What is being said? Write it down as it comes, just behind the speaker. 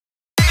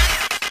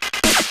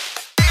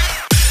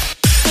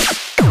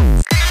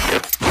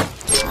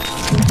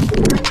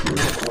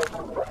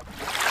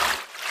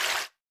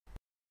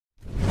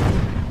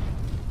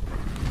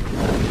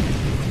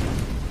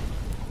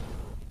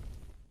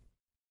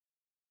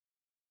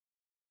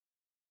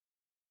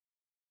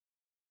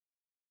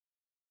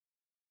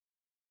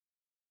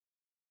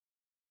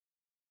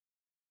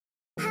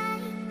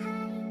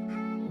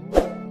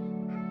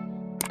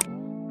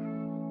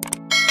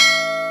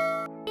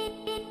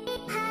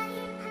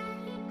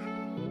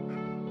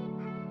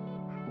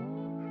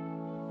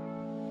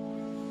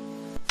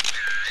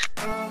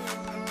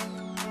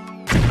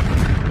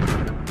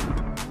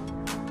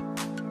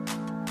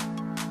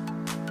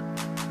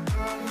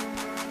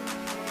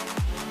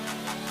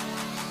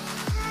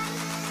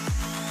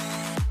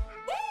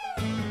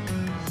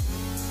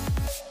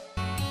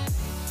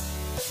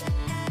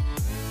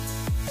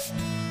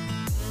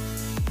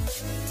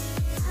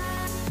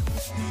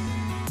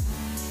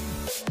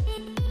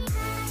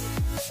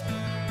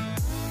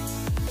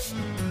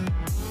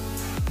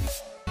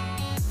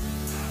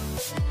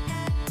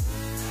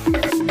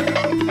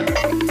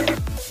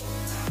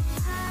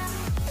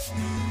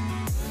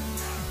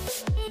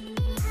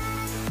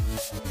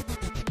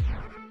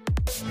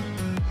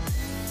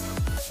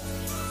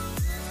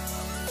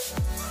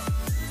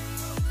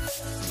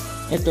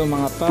Ito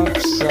mga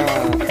paps,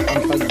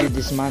 ang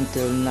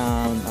pag-dismantle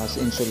na as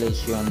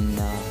insulation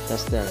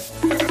tester.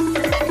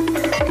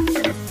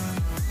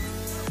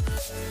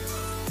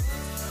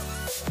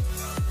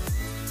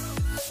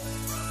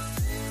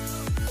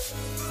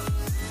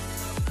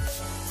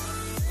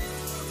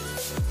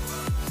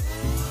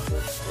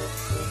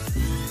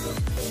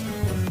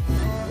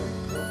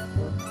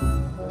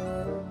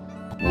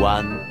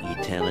 One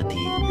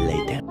eternity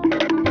later.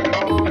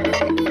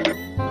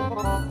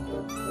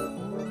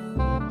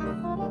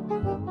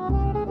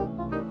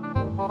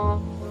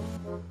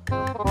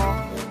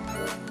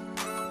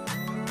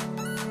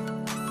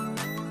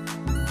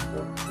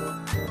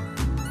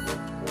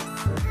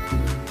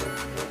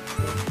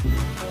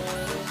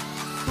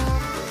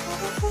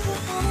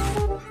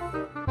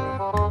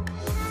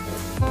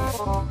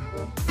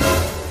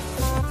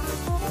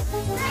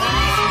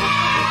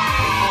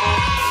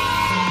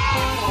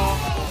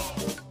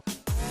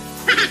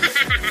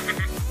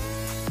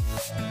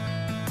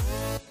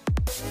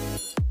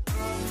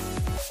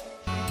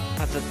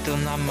 At ito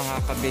na mga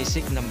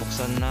ka-basic,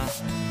 nabuksan na.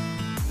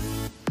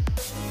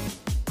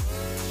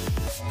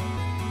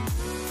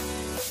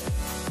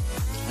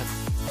 At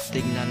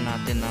tignan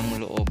natin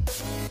ang loob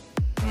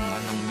kung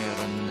anong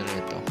meron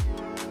nito.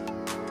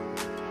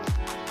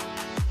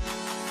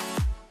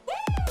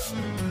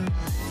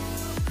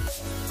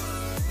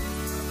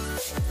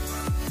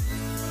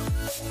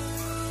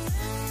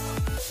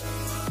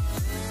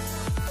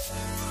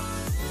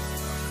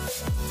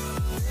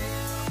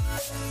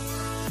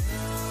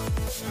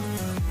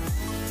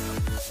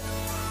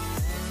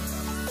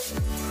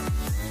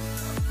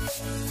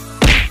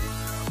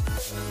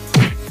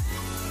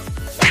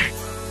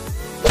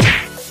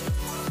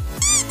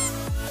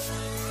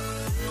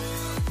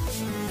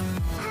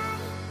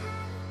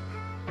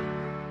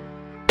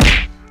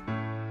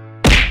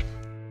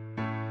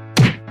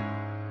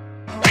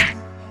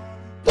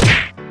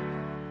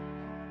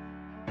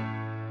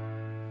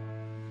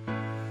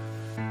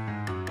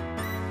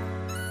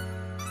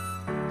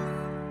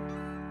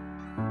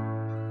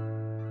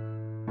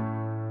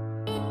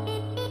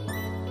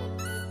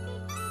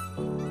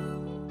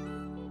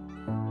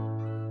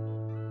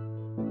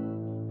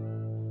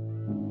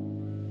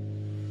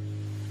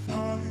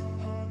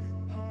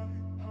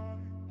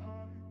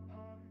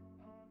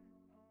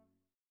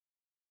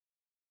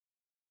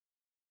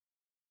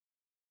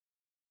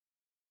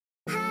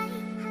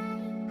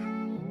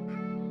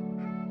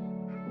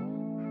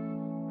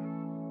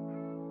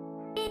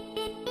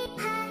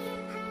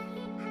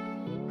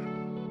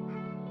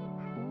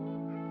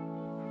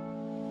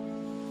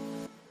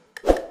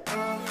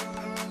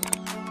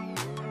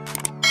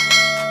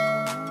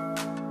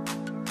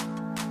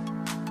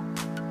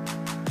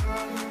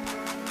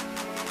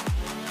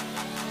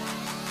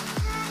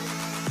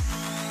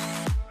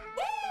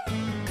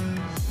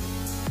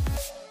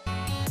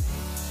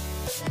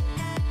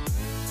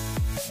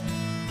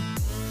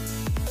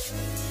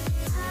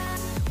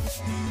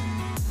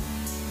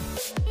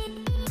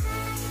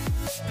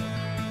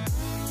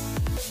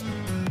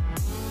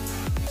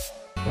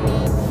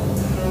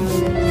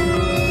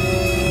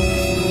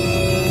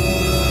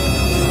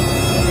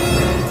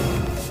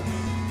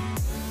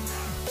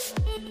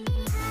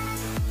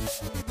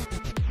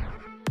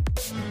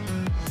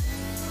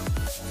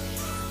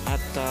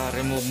 At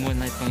remove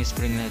muna itong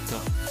spring na ito.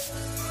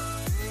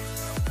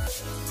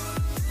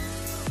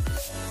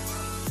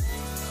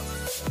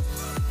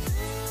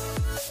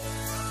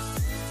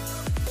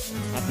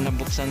 At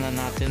nabuksan na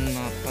natin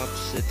mga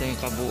paps, ito yung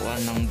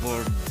kabuuan ng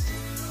board.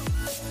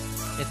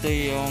 Ito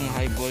yung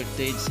high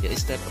voltage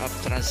step up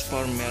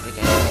transformer,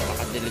 kaya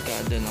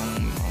napakadelikado ng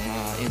mga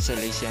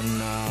insulation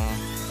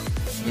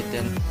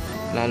meter,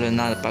 lalo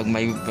na pag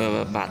may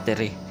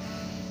battery.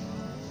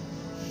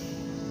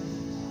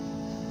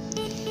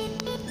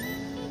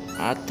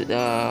 At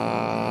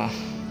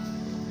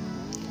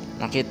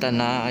nakita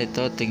na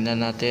ito, tingnan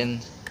natin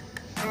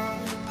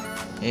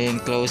in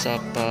close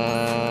up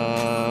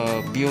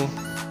view.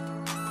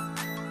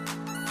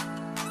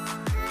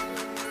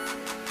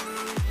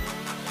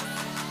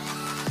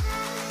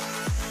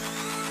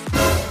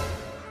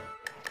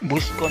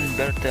 Boost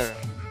converter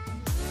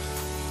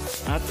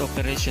at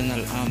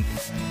operational amp.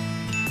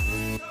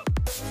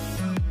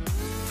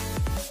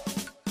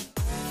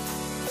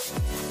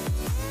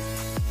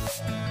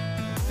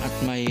 At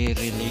may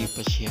relay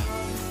pa siya.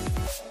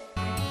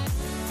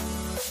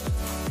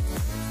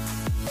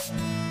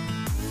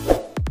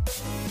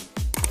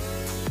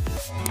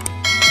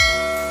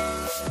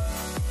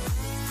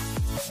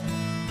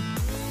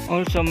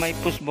 Also may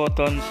push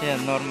button siya,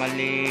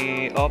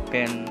 normally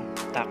open,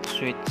 tap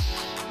switch.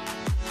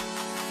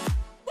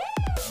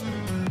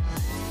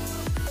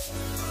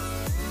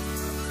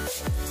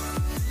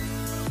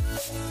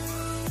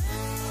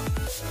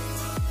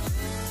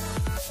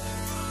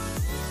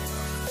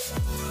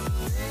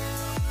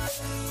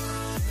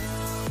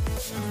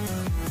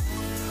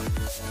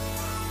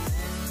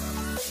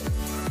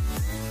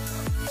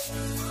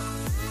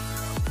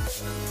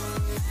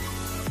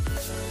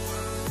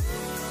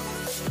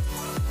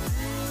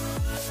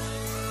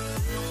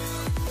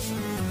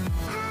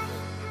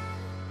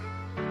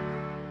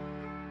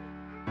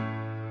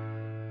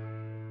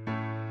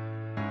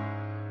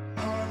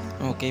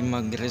 Okay,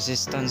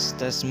 mag-resistance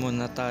test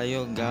muna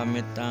tayo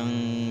gamit ang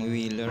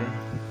wheeler,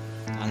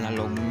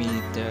 analog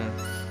meter.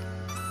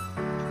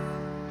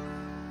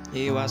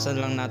 Iiwasan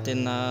lang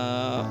natin na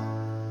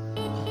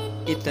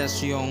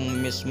i-test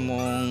yung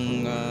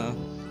mismong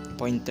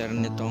pointer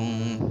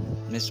nitong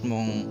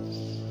mismong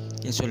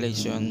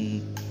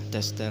insulation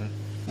tester.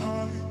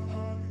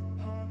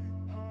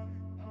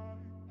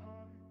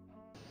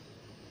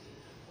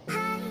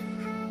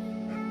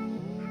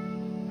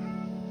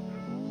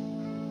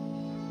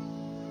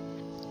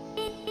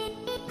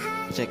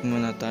 Check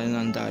muna tayo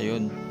ng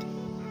diode.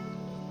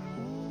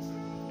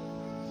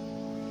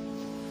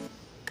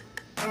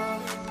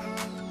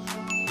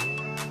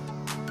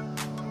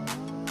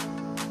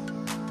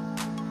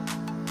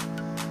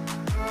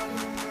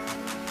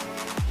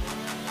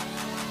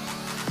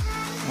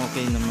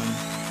 Okay naman.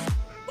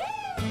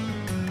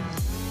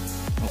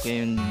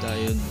 Okay yung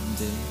diode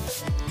din.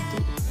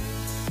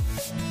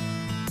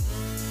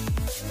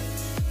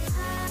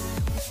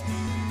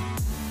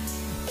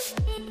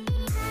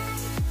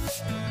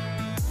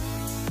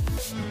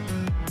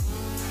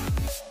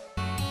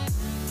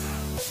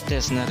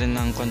 Test na rin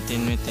ang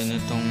continuity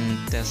nitong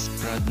test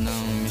rod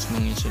ng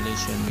mismong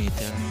insulation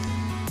meter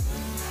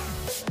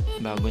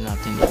bago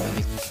natin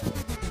ibalik.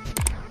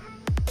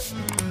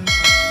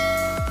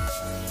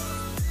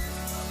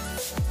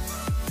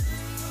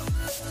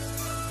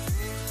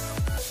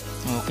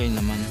 Okay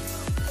naman.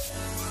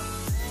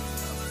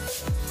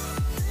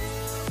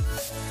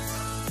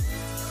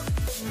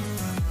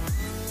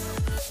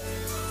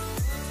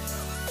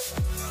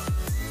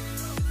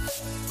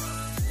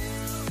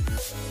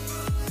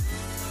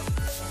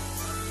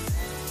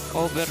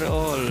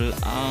 Overall,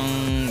 ang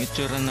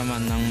itsura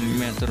naman ng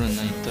metro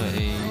na ito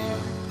ay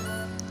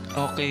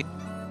okay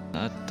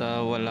at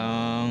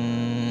walang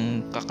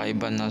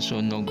kakaiba na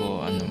sunog o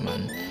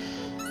anuman.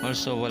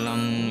 Also,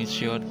 walang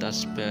short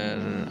as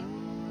per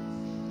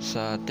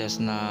sa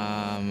test na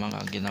mga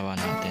ginawa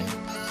natin.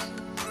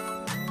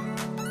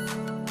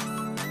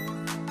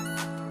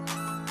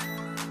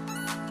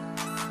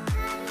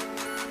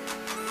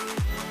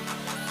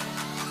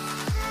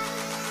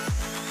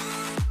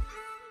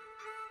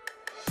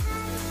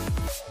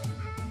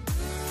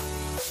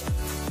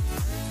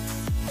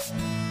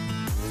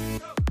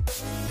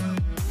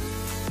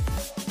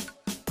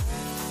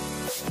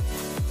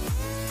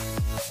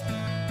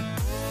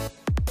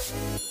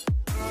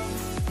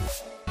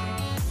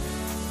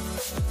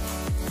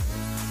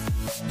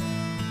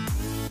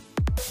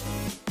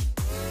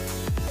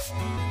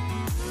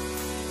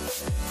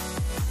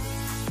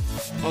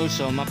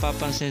 Also,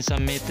 mapapansin sa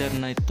meter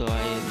na ito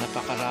ay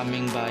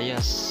napakaraming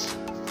bias,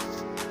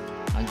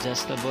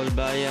 adjustable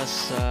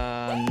bias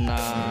na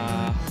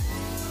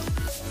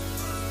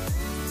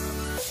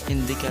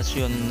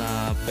indikasyon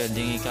na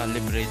pwedeng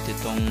i-calibrate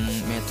itong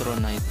metro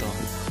na ito.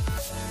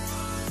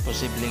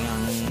 Posibleng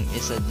ang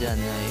isa dyan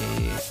ay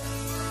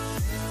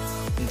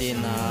hindi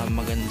na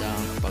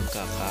magandang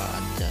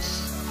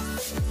pagkaka-adjust.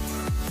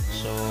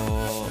 So,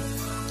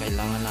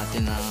 kailangan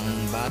natin ng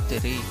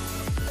battery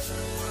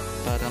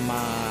para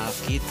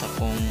makita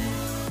kung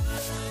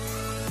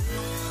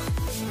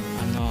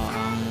ano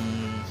ang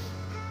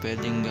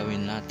pwedeng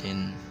gawin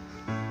natin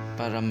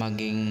para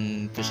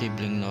maging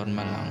posibleng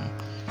normal ang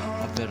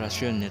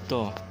operasyon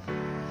nito.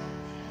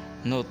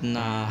 Note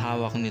na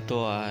hawak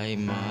nito ay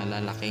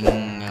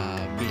malalaking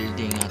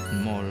building at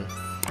mall.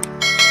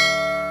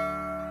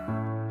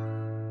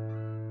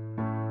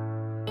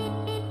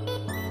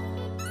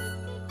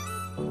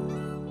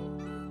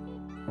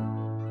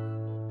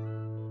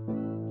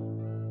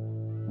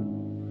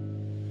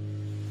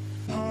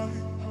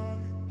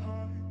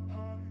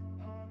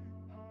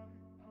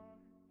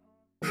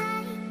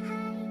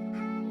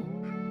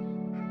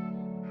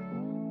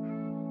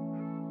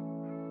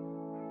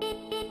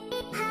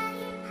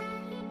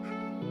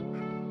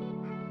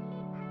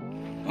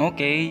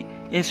 Okay,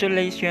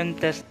 insulation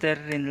tester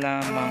rin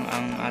lamang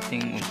ang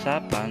ating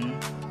usapan.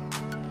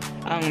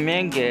 Ang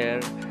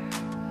Megger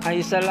ay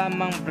isa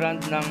lamang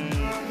brand ng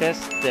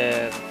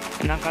tester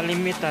na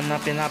kalimitan na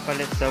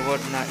pinapalit sa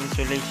word na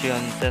insulation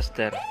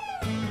tester.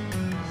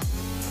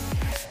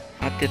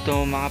 At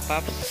ito mga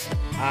paps,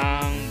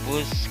 ang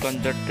boost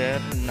converter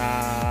na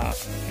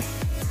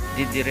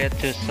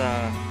didiretso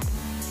sa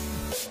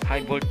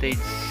high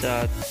voltage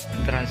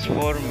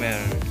transformer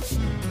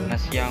na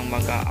siyang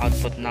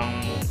mag-output ng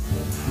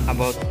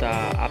about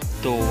up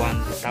to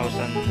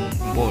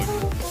 1000 volt.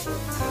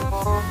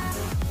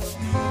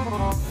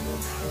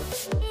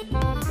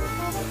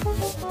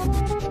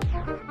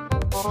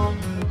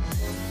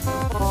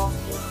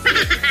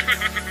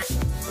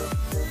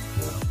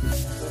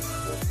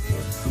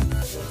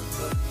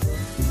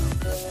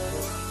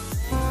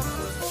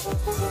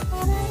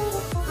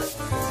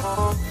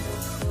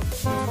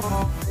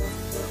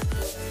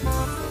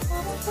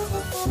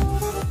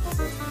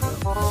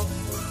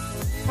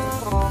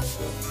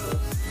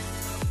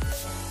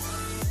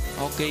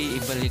 Okay,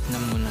 ibalik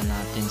na muna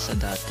natin sa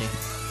dati.